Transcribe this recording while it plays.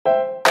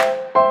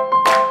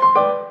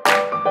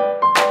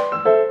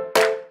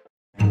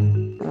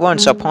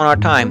Once upon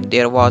a time,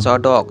 there was a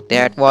dog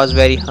that was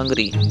very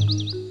hungry.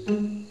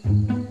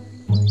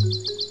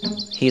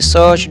 He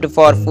searched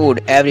for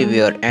food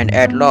everywhere and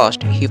at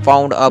last he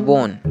found a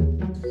bone.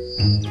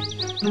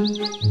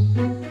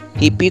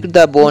 He picked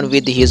the bone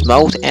with his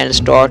mouth and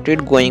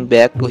started going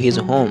back to his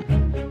home.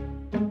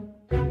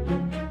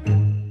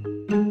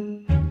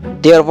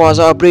 There was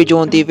a bridge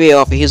on the way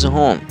of his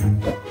home.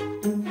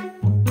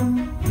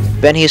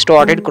 When he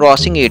started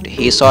crossing it,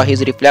 he saw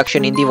his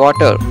reflection in the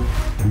water.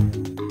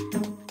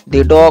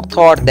 The dog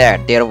thought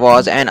that there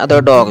was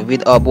another dog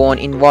with a bone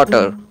in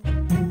water.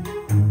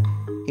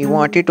 He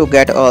wanted to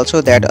get also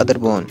that other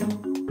bone.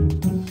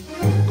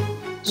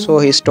 So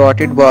he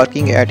started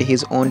barking at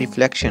his own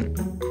reflection.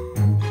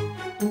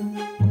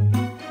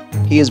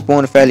 His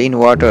bone fell in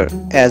water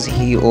as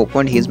he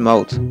opened his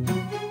mouth.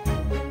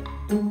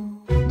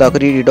 The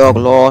greedy dog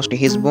lost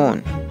his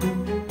bone.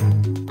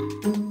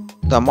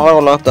 The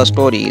moral of the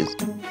story is,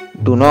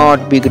 do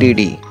not be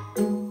greedy.